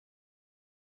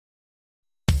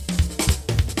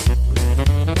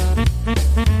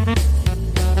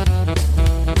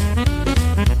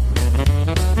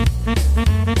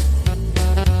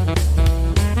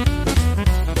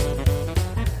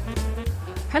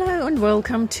Hello and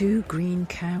welcome to Green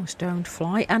Cows Don't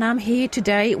Fly, and I'm here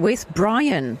today with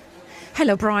Brian.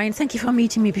 Hello Brian, thank you for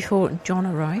meeting me before John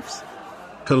arrives.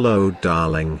 Hello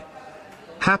darling.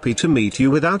 Happy to meet you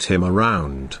without him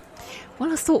around.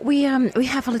 Well, I thought we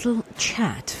have a little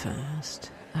chat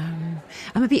first.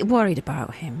 I'm a bit worried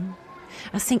about him.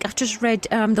 I think I've just read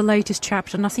the latest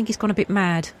chapter and I think he's gone a bit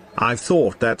mad. I've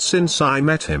thought that since I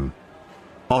met him.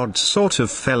 Odd sort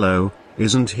of fellow,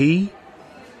 isn't he?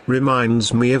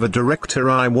 Reminds me of a director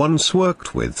I once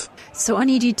worked with. So I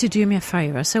need you to do me a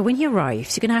favour. So when he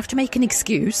arrives, you're going to have to make an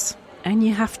excuse and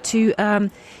you have to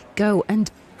go and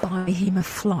buy him a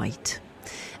flight.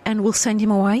 And we'll send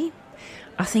him away.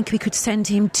 I think we could send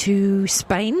him to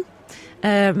Spain,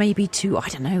 maybe to, I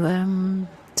don't know,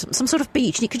 some sort of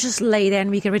beach. And he could just lay there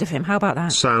and we get rid of him. How about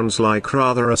that? Sounds like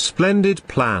rather a splendid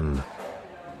plan.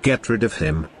 Get rid of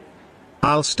him.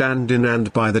 I'll stand in,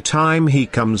 and by the time he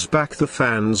comes back the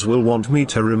fans will want me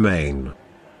to remain.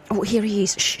 Oh, here he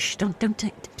is. Shh, don't.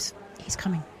 He's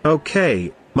coming.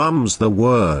 Okay, mum's the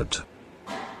word.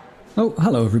 Oh,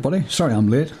 hello everybody. Sorry I'm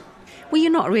late. Well,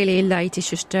 you're not really late. It's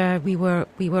just we were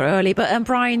early. But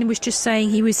Brian was just saying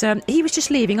he was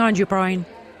just leaving, aren't you, Brian?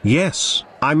 Yes,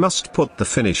 I must put the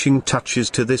finishing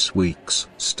touches to this week's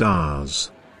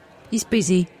Stars. He's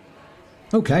busy.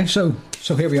 Okay, so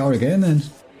here we are again then.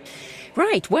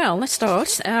 Right, well, let's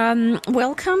start.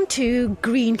 Welcome to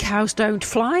Green Cows Don't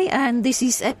Fly, and this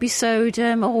is episode,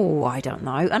 I don't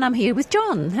know, and I'm here with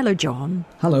John. Hello, John.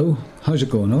 Hello, how's it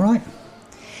going, all right?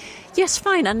 Yes,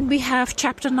 fine, and we have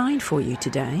chapter 9 for you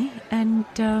today, and...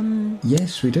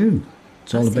 Yes, we do.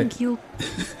 It's all I think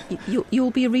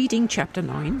you'll be reading chapter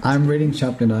 9. I'm reading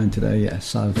chapter 9 today,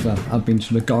 yes. I've been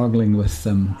sort of gargling with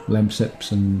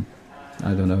Lemsips and...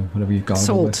 I don't know, whatever you gargle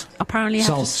salt. with. Apparently,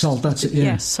 salt. That's it. Yeah,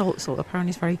 yes, salt. Apparently,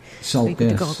 is very good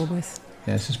to gargle with.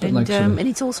 Yes, it's a bit and, like. And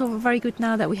it's also very good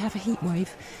now that we have a heat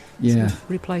wave. Yeah, so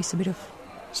replace a bit of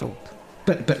salt.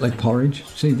 Bit like porridge.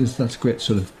 See, that's a great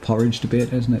sort of porridge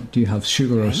debate, isn't it? Do you have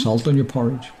sugar or salt on your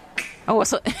porridge? Oh,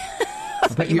 so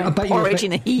I bet you porridge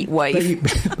in a heat wave.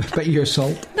 Bet you're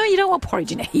salt. No, you don't want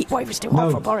porridge in a heat wave. It's too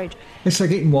hot for porridge. It's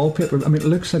like eating wallpaper. I mean, it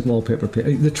looks like wallpaper.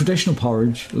 The traditional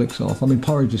porridge looks awful. I mean,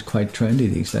 porridge is quite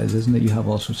trendy these days, isn't it? You have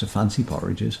all sorts of fancy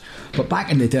porridges. But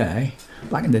back in the day,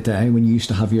 when you used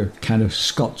to have your kind of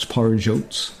Scots porridge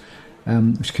oats,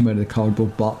 which came out of the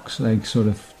cardboard box, they sort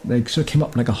of came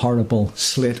up like a horrible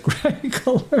slate grey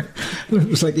colour. It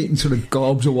was like eating sort of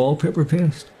gobs of wallpaper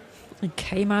paste. It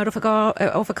came out of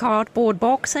a cardboard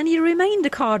box, and it remained a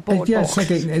cardboard box.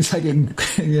 It's like eating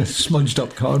smudged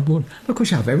up cardboard. Of course,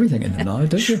 you have everything in there now,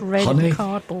 don't you? Shredded honey,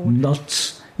 cardboard,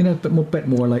 nuts. You know, a bit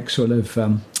more like sort of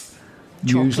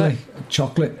muesli,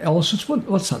 chocolate. All sorts.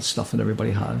 What's that stuff that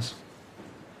everybody has?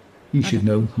 You should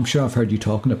know. I'm sure I've heard you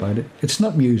talking about it. It's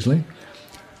not muesli.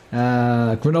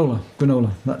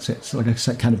 Granola. That's it. It's like a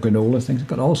kind of granola thing. It's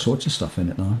got all sorts of stuff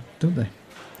in it now, don't they?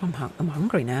 I'm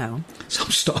hungry now. So I'm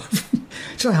starving.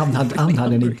 So I haven't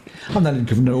had any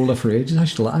granola for ages.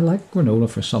 I like granola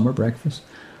for summer breakfast,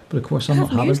 but of course I'm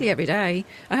not having. I have muesli every day.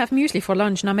 I have muesli for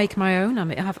lunch, and I make my own.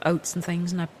 I have oats and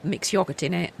things, and I mix yogurt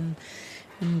in it, and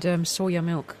soya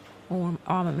milk or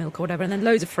almond milk or whatever, and then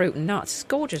loads of fruit and nuts. It's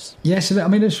gorgeous. Yes, I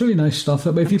mean it's really nice stuff.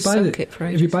 But if you buy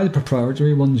the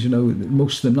proprietary ones, you know,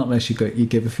 most of them, not unless you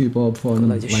give a few bob for them.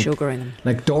 Loads of sugar in them.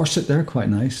 Like Dorset, they're quite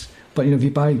nice. But you know, if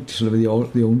you buy sort of the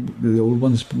old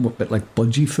ones, a bit like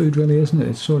budgie food, really, isn't it?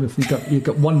 It's sort of you've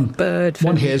got one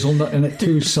one hazelnut in it,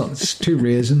 two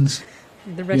raisins.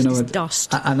 The rest is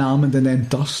dust. An almond and then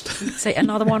dust. Say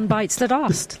another one bites the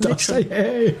dust. Dust.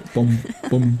 Hey, boom,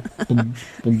 boom, boom,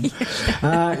 boom.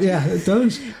 Yeah, it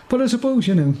does. But I suppose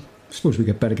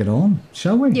we better get on,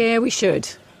 shall we? Yeah, we should.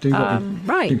 Do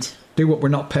what we're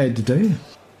not paid to do.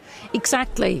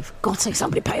 Exactly. For God's sake,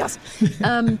 somebody pay us.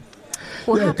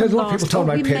 Because a lot of people talk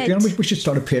about Patreon. We should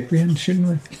start a Patreon,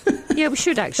 shouldn't we? Yeah, we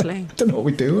should actually. I don't know what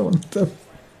we do.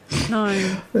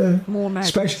 No, more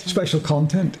magic. Special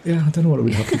content. Yeah, I don't know what it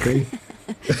would have to be.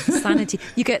 Sanity.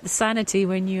 You get the sanity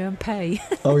when you pay.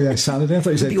 Oh yeah, sanity. I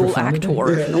thought you said all actor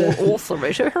and all author.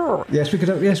 Yes, we could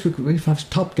have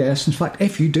top guests. In fact,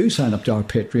 if you do sign up to our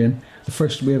Patreon,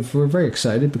 we're very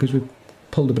excited because we've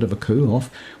pulled a bit of a coup off.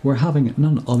 We're having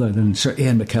none other than Sir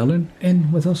Ian McKellen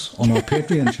in with us on our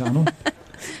Patreon channel.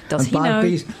 Does he know?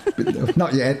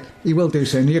 Not yet. He will do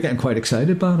soon. You're getting quite excited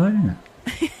about it, aren't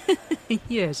you?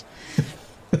 Yes.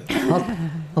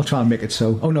 I'll try and make it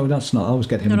so. Oh no, that's not. I always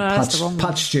get him and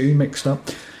Pat Stew mixed up.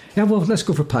 Yeah, well, let's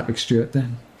go for Patrick Stewart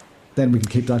then. Then we can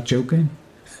keep that joke in.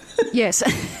 Yes,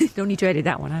 don't need to edit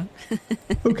that one out.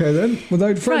 Okay then,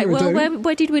 without further Right, ado. well,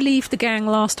 where did we leave the gang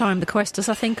last time, the questers?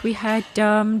 I think we had,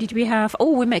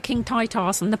 we met King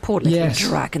Titus and the poor little Yes.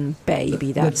 dragon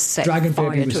baby The that set dragon fire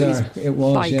baby was to his there. It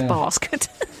was, bike yeah. basket.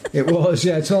 It was,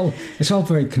 yeah. It's all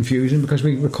very confusing because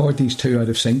we record these two out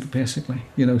of sync, basically.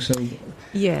 So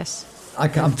Yes.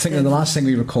 I'm thinking of the last thing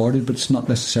we recorded, but it's not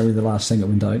necessarily the last thing that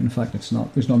went out. In fact, it's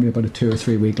not. There's normally about a 2 or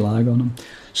 3 week lag on them.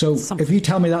 So if you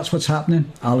tell me that's what's happening,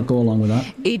 I'll go along with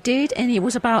that. It did, and it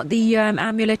was about the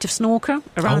amulet of Snorker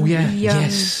around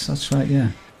Yes, that's right,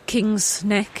 yeah. king's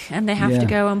neck, and they have to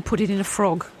go and put it in a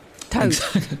frog. Toad.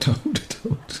 Toad.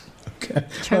 Okay.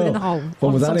 Toad in the hole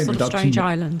on with some that sort of strange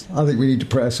island. I think we need to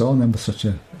press on then with such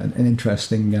an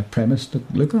interesting premise to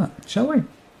look at, shall we?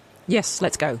 Yes,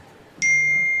 let's go.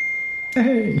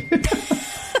 Hey!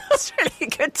 That's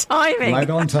really good timing. Right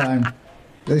on time.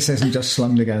 This isn't just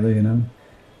slung together,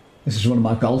 This is one of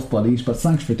my golf buddies, but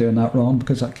thanks for doing that, Ron,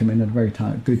 because that came in at a very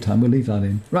good time. We'll leave that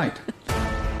in. Right.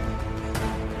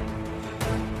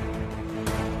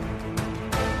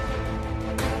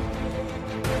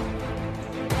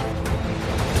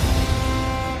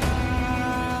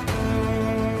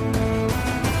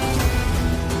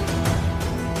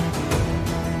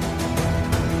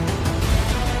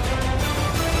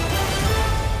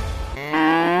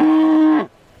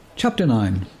 Chapter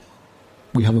 9.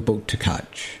 We have a boat to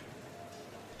catch.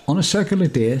 On a circular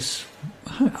dais...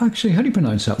 Actually, how do you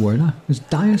pronounce that word? Is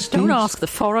dais? Don't ask the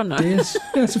foreigner. Dais.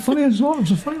 Yeah, it's a funny one. It's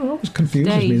a funny one. It always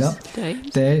confuses me,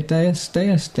 that.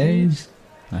 Dais.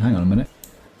 Hang on a minute.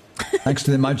 Thanks to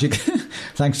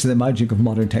the magic of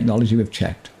modern technology, we've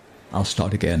checked. I'll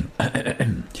start again.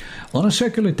 On a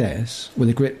circular dais, with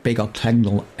a great big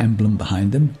octagonal emblem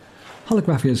behind them,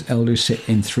 Holographia's elders sit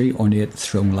in 3 ornate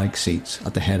throne-like seats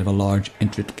at the head of a large,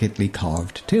 intricately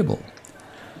carved table.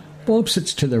 Bob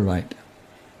sits to their right,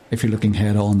 if you're looking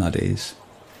head-on, that is.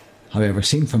 However,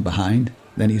 seen from behind,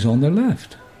 then he's on their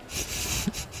left.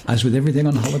 As with everything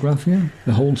on Holographia,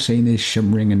 the whole scene is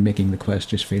shimmering and making the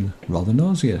questers feel rather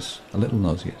nauseous, a little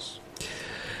nauseous.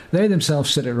 They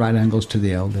themselves sit at right angles to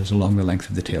the elders along the length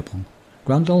of the table.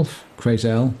 Grandolph,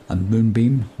 Crazel and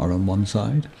Moonbeam are on one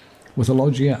side, with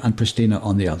Elogia and Pristina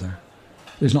on the other.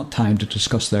 There's not time to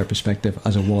discuss their perspective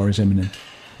as a war is imminent,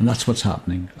 and that's what's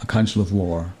happening, a council of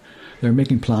war. They're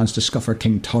making plans to scupper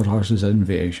King Tartarus'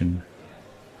 invasion.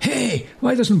 Hey,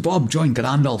 why doesn't Bob join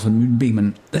Grandolph and Moonbeam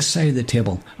on this side of the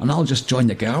table, and I'll just join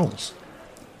the girls?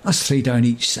 That's 3 down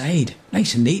each side,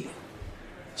 nice and neat,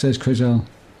 says Crazel.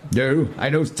 No, I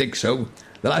don't think so.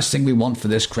 The last thing we want for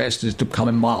this crest is to become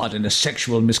embroiled in a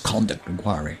sexual misconduct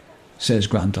inquiry, says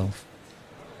Grandolph.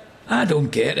 I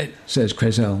don't get it, says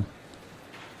Crazel.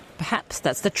 Perhaps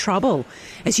that's the trouble,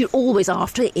 as you're always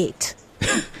after it,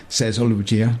 says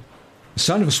Olugia. The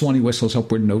sound of a Swanee whistle's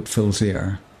upward note fills the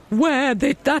air. Where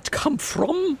did that come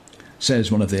from?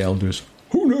 Says one of the elders.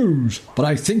 Who knows? But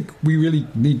I think we really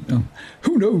need...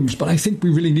 who knows? But I think we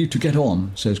really need to get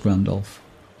on, says Grandolph.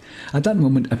 At that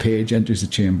moment, a page enters the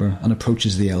chamber and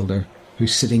approaches the elder,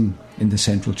 who's sitting in the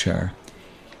central chair.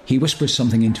 He whispers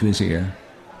something into his ear.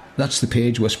 That's the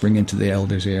page whispering into the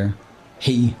elder's ear.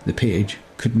 He, the page,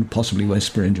 couldn't possibly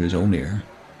whisper into his own ear.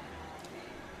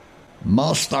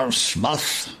 Master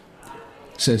Smith,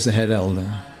 says the head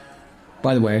elder.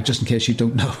 By the way, just in case you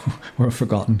don't know or have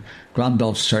forgotten,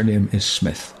 Grandolph's surname is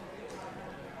Smith.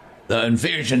 The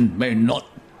invasion may not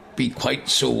be quite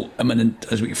so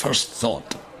imminent as we first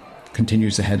thought,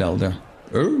 continues the head elder.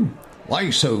 Oh, why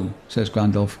so? Says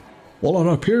Grandolph. Well,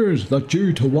 it appears that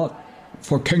due to what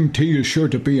for King T is sure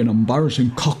to be an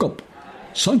embarrassing cock-up,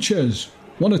 Sanchez,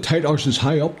 one of Titus's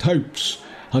high-up types,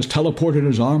 has teleported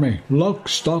his army, lock,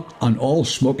 stock, and all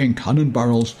smoking cannon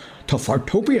barrels to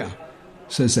Fartopia,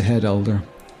 says the head elder.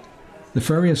 The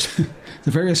various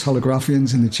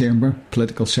holographians in the chamber,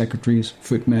 political secretaries,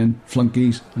 footmen,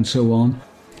 flunkies, and so on,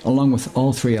 along with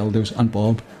all 3 elders and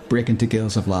Bob, break into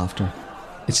gales of laughter.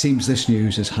 It seems this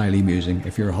news is highly amusing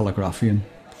if you're a holographian.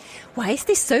 Why is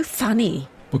this so funny?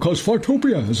 Because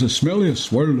Fartopia is the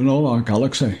smelliest world in all our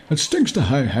galaxy. It stinks to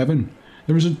high heaven.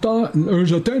 There is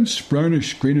a dense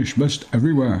brownish-greenish mist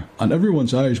everywhere, and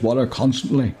everyone's eyes water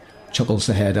constantly, chuckles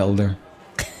the head elder.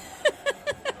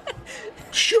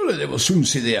 Surely they will soon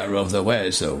see the error of their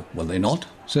ways, though, will they not?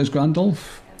 Says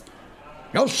Grandolph.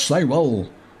 Yes, they will.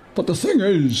 But the thing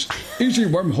is, easy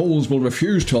wormholes will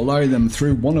refuse to allow them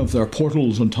through one of their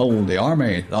portals until the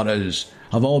army, that is,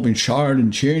 have all been shard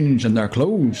and changed in their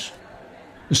clothes.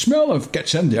 The smell of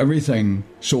gets into everything,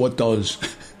 so it does.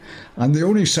 And the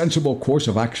only sensible course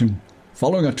of action,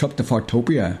 following a trip to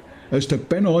Fartopia, is to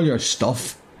bin all your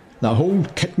stuff, the whole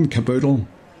kit and caboodle,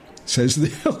 says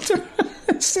the elder.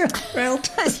 Well,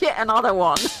 That's yet another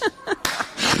one.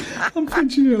 I'm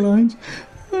pinching your lines.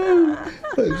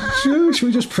 Should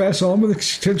we just press on with it?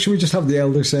 Should we just have the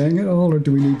elder saying it all, or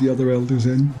do we need the other elders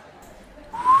in?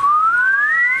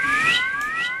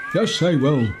 Yes, I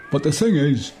will. But the thing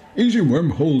is, Easy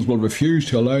Wormholes will refuse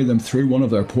to allow them through one of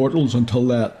their portals until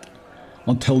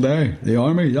they, the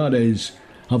army, that is,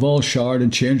 have all showered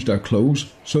and changed their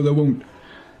clothes, so they won't.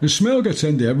 The smell gets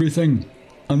into everything,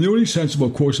 and the only sensible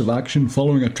course of action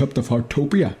following a trip to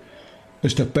Fartopia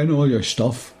is to bin all your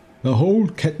stuff, the whole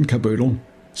kit and caboodle,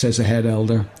 says the head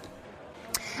elder.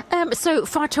 So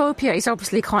Fartopia is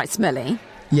obviously quite smelly.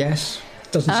 Yes,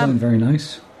 doesn't sound very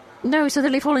nice. No, so they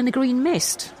live all in a green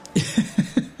mist.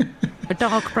 A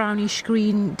dark brownish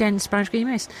green, dense brownish green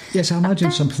mist. Yes, I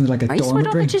imagine something like a Why don't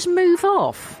dormitory. they just move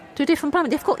off to a different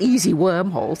planet? They've got easy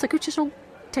wormholes. They could just all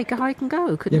take a hike and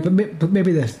go, couldn't Yeah, they? but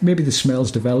maybe the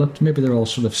smell's developed. Maybe they're all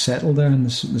sort of settled there, and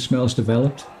the smell's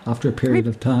developed after a period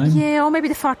of time. Yeah, or maybe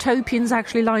the Fartopians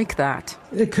actually like that.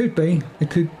 It could be. It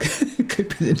could it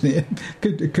could be the name.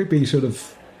 It could be sort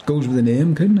of goes with the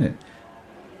name, couldn't it?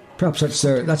 Perhaps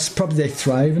that's probably they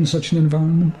thrive in such an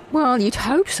environment. Well, you'd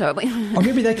hope so. But Or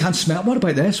maybe they can't smell. What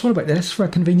about this? What about this for a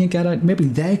convenient get out? Maybe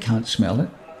they can't smell it.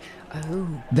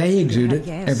 oh, They exude it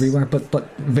yes. everywhere,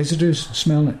 but visitors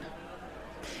smell it.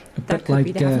 A that bit could like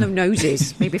be. They have no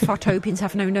noses. Maybe Fartopians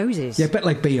have no noses. yeah, a bit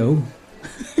like BO.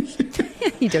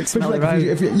 You don't smell Like their own.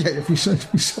 if you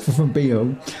suffer from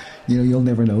BO, you'll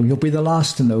never know. You'll be the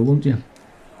last to know, won't you?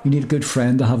 You need a good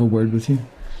friend to have a word with you.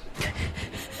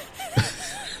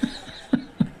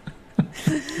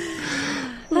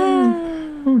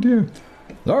 Oh dear.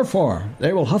 Therefore,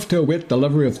 they will have to await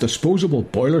delivery of disposable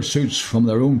boiler suits from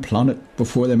their own planet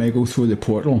before they may go through the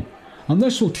portal. And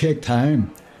this will take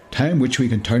time which we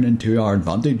can turn into our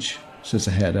advantage, says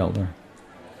the head elder.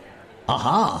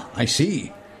 Aha, I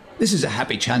see. This is a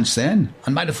happy chance then,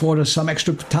 and might afford us some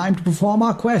extra time to perform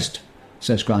our quest,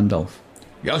 says Grandolph.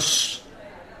 Yes,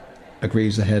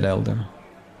 agrees the head elder.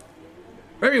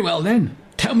 Very well then,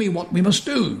 tell me what we must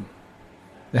do.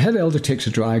 The head elder takes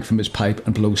a drag from his pipe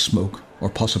and blows smoke, or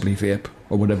possibly vape,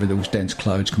 or whatever those dense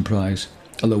clouds comprise.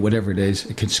 Although whatever it is,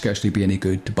 it can scarcely be any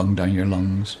good to bung down your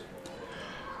lungs.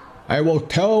 I will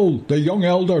tell the young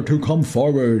elder to come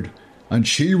forward, and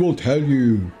she will tell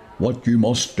you what you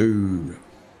must do,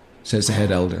 says the head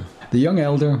elder. The young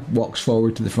elder walks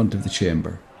forward to the front of the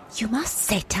chamber. You must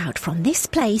set out from this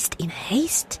place in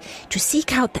haste to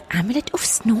seek out the Amulet of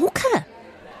Snorker.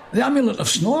 The Amulet of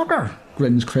Snorker,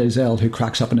 grins Crazel, who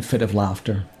cracks up in a fit of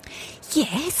laughter.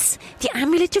 Yes, the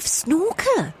Amulet of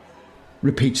Snorker.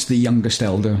 Repeats the youngest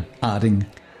elder, adding,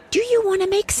 Do you want to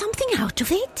make something out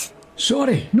of it?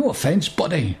 Sorry, no offence,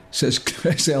 buddy, says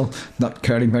Crazel, not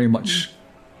caring very much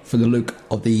for the look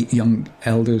of the young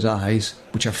elder's eyes,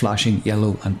 which are flashing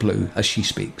yellow and blue as she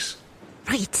speaks.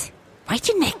 Right,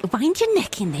 wind your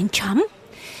neck in then, chum.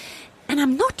 And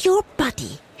I'm not your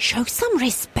buddy. Show some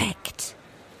respect.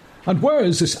 And where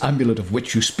is this amulet of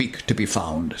which you speak to be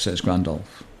found, says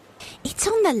Grandolph. It's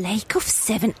on the Lake of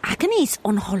Seven Agonies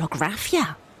on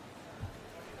Holographia.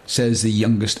 Says the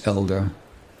youngest elder.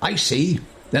 I see.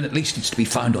 Then at least it's to be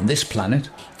found on this planet,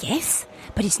 Yes,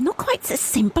 but it's not quite so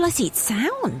simple as it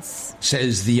sounds.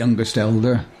 says the youngest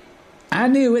elder. I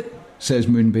knew it, says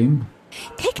Moonbeam.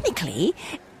 Technically,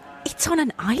 it's on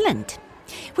an island.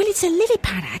 Well, it's a lily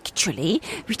pad, actually,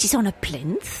 which is on a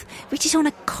plinth, which is on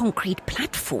a concrete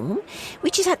platform,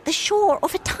 which is at the shore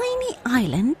of a tiny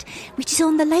island, which is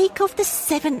on the Lake of the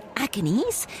Seven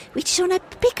Agonies, which is on a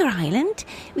bigger island,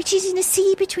 which is in a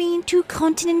sea between two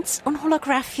continents on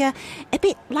Holographia, a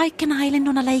bit like an island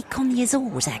on a lake on the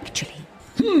Azores, actually.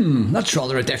 That's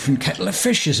rather a different kettle of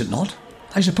fish, is it not?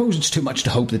 I suppose it's too much to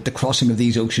hope that the crossing of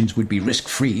these oceans would be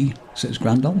risk-free, says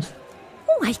Grandolph.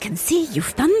 Oh, I can see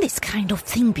you've done this kind of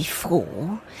thing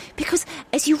before, because,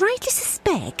 as you rightly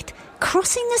suspect,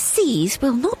 crossing the seas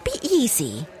will not be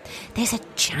easy. There's a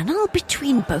channel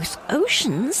between both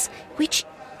oceans which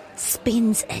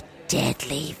spins a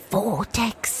deadly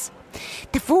vortex.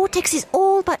 The vortex is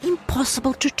all but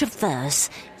impossible to traverse,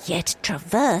 yet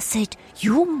traverse it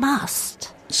you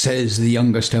must. Says the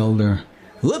youngest elder.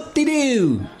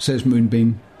 Whoop-de-doo, says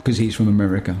Moonbeam, because he's from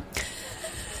America.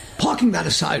 Parking that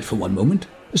aside for one moment,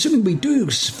 assuming we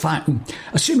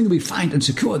find and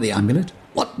secure the amulet,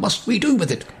 what must we do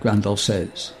with it? Grandolph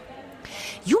says.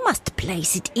 You must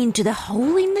place it into the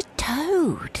hole in the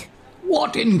toad.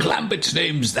 What in Glambit's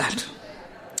name's that?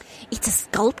 It's a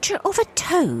sculpture of a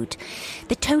toad.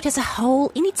 The toad has a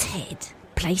hole in its head.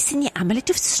 Placing the Amulet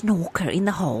of Snorker in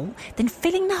the hole, then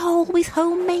filling the hole with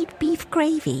homemade beef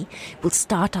gravy will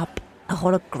start up a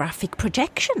holographic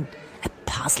projection, a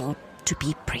puzzle to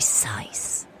be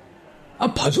precise. A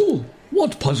puzzle?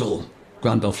 What puzzle?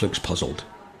 Grandolph looks puzzled.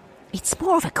 It's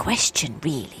more of a question,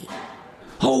 really.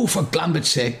 Oh, for Glambit's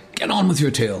sake, get on with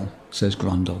your tale, says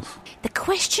Grandolph. The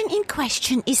question in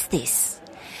question is this.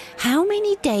 How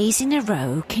many days in a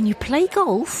row can you play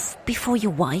golf before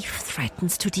your wife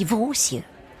threatens to divorce you?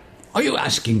 Are you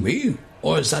asking me,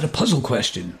 or is that a puzzle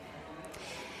question?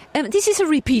 This is a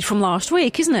repeat from last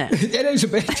week, isn't it? It is a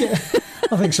bit, yeah.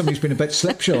 I think somebody's been a bit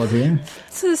slipshod here.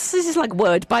 So this is like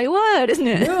word by word, isn't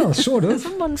it? Well, sort of.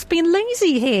 Someone's being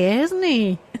lazy here, isn't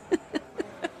he?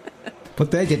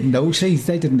 But they didn't know, see,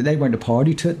 they weren't a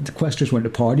party to it. The questers weren't a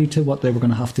party to what they were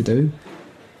going to have to do.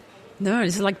 No,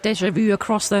 it's like deja vu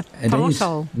across the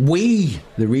portal. We,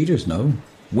 the readers, know.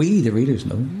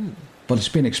 But it's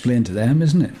been explained to them,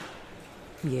 isn't it?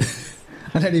 Yeah.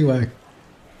 And anyway,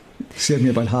 saved me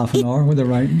about half an hour with the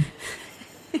writing.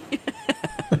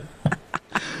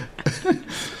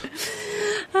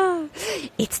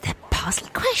 It's the puzzle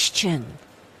question.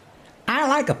 I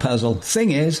like a puzzle.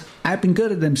 Thing is, I've been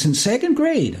good at them since second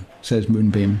grade, says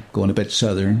Moonbeam, going a bit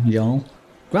southern, y'all.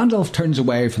 Grandolph turns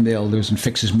away from the elders and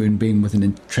fixes Moonbeam with an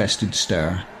interested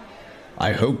stare.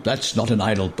 I hope that's not an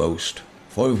idle boast,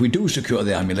 for if we do secure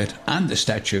the amulet and the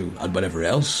statue and whatever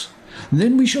else,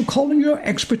 then we shall call on your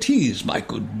expertise, my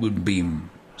good Moonbeam,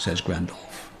 says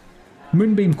Grandolph.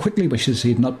 Moonbeam quickly wishes he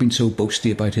had not been so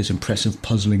boasty about his impressive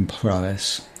puzzling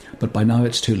prowess, but by now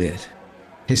it's too late.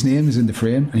 His name is in the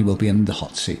frame and he will be in the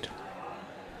hot seat.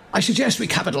 I suggest we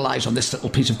capitalise on this little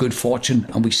piece of good fortune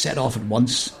and we set off at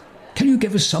once. Can you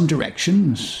give us some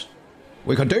directions?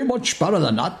 We can do much better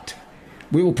than that.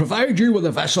 We will provide you with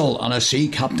a vessel and a sea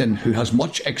captain who has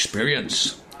much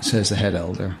experience, says the head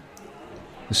elder.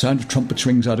 The sound of trumpets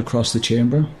rings out across the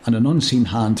chamber and an unseen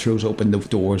hand throws open the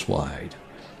doors wide.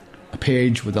 A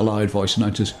page with a loud voice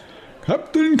announces,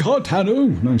 Captain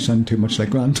Cartano. No, sound too much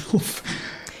like Randolph.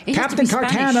 Captain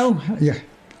Cartano. Yeah.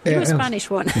 Do a Spanish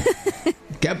one.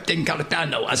 Captain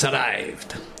Cartano has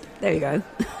arrived. There you go.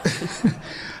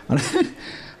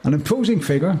 An imposing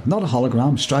figure, not a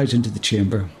hologram, strides into the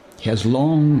chamber. He has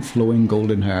long, flowing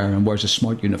golden hair and wears a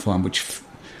smart uniform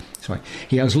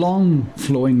He has long,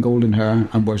 flowing golden hair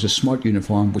and wears a smart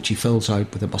uniform which he fills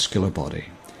out with a muscular body.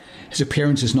 His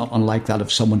appearance is not unlike that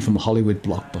of someone from a Hollywood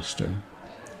blockbuster.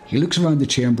 He looks around the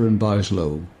chamber and bows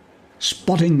low.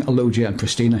 Spotting Alogia and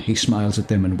Pristina, he smiles at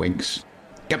them and winks.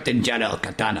 Captain General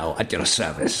Cartano at your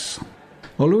service.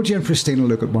 Alogia and Pristina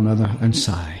look at one another and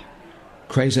sigh.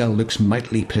 Crazel looks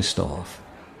mightily pissed off,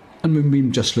 and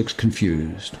Moonbeam just looks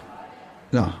confused.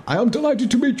 I am delighted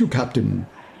to meet you, Captain.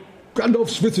 Grandolph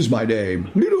Smith is my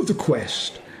name, leader of the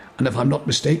quest, and if I'm not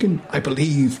mistaken, I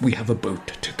believe we have a boat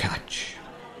to catch.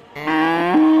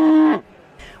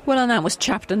 Well, and that was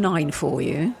chapter 9 for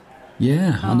you.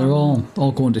 Yeah, and they're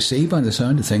all going to sea by the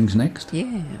sound of things next.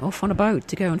 Yeah, off on a boat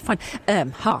to go and find...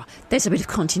 there's a bit of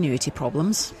continuity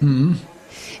problems.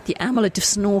 The amulet of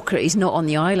Snorker is not on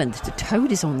the island. The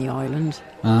toad is on the island.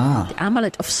 The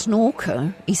amulet of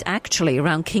Snorker is actually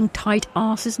around King Tight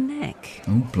Arse's neck.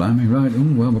 Oh, blimey, right.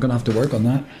 Oh, well, we're going to have to work on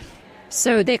that.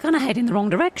 So they're going to head in the wrong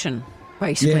direction,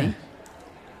 basically. Yeah.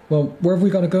 Well, where have we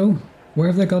got to go? Where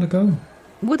have they got to go?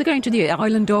 Well, they're going to the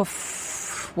island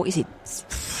of... What is it?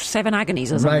 Seven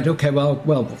Agonies or something. Right, okay,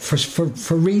 well,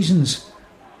 for reasons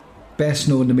best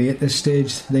known to me at this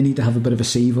stage, they need to have a bit of a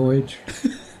sea voyage.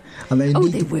 And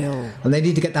they will. And they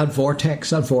need to get that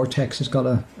vortex. That vortex has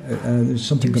got there's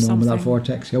something going on with that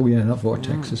vortex. Oh yeah, that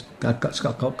vortex has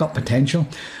got potential.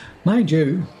 Mind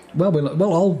you,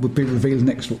 we'll all be revealed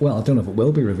next. Well, I don't know if it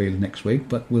will be revealed next week,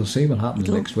 but we'll see what happens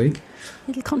next week.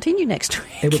 It'll continue next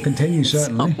week. It will continue,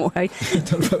 certainly. Some way.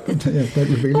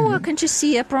 I can just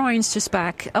see Brian's just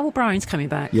back. Oh, Brian's coming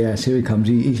back. Yes, here he comes.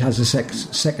 He has a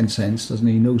second sense, doesn't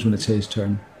he? He knows when it's his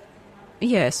turn.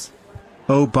 Yes.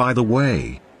 Oh, by the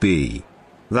way, B.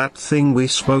 That thing we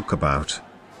spoke about.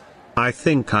 I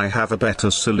think I have a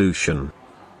better solution.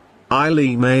 I'll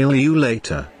email you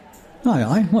later.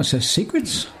 Aye. What's his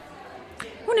secrets?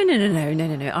 Oh,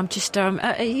 no. I'm just,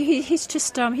 he's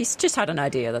just had an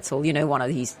idea, that's all. You know, one of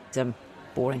these,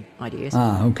 boring ideas.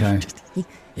 Ah, okay.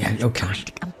 Okay.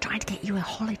 I'm trying to get you a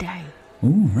holiday.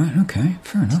 Oh, right, okay.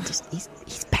 Fair enough.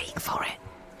 He's paying for it.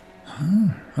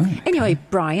 Oh, right. Anyway,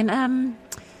 Brian,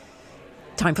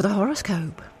 time for the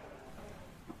horoscope.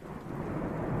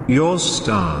 Your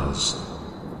stars.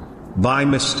 By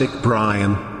Mystic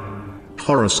Brian.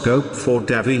 Horoscope for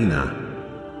Davina.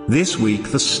 This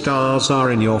week the stars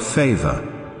are in your favor.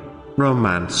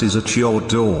 Romance is at your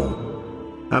door.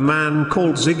 A man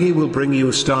called Ziggy will bring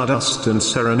you stardust and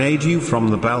serenade you from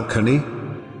the balcony.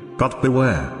 But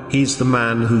beware, he's the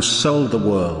man who sold the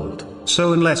world,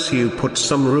 So unless you put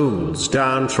some rules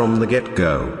down from the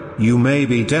get-go, you may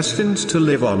be destined to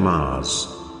live on Mars.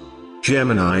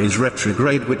 Gemini is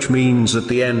retrograde, which means at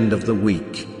the end of the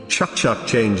week, chut-chut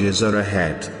changes are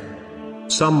ahead.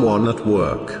 Someone at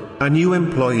work, a new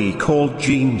employee called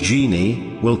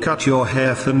Jeannie, will cut your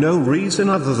hair for no reason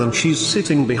other than she's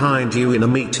sitting behind you in a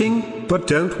meeting, but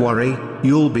don't worry,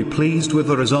 you'll be pleased with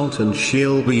the result and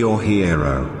she'll be your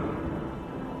hero.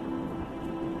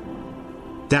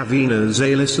 Davina's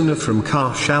a listener from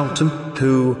Carshalton,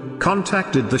 who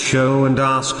contacted the show and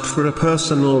asked for a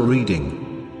personal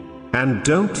reading. And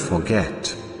don't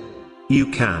forget, you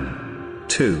can,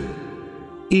 too.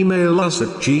 Email us at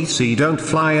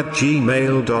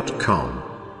gcdon'tfly@gmail.com.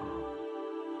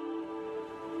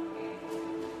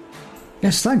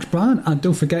 Yes, thanks, Brian. And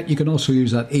don't forget, you can also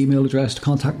use that email address to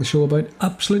contact the show about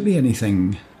absolutely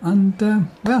anything. And,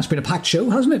 well, it's been a packed show,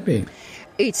 hasn't it been?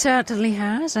 It certainly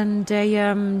has, and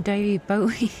David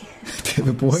Bowie.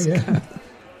 David Bowie, yeah.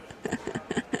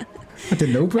 I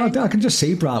didn't know, Brad. I can just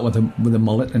see Brad with a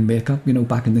mullet and makeup. You know,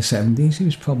 back in the 70s, he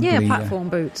was probably platform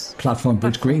boots. Platform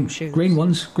boots, green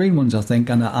ones, I think,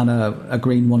 and a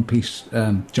green one-piece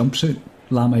jumpsuit,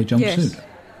 lame jumpsuit. Yes.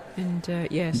 And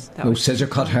yes, that was scissor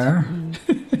cut hair.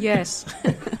 Yes.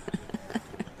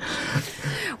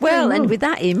 Well, and with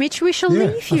that image, we shall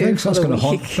leave you. I think that's going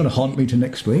to haunt me to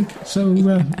next week.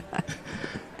 So,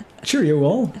 cheerio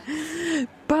all.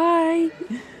 Bye.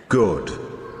 Good.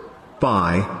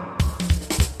 Bye.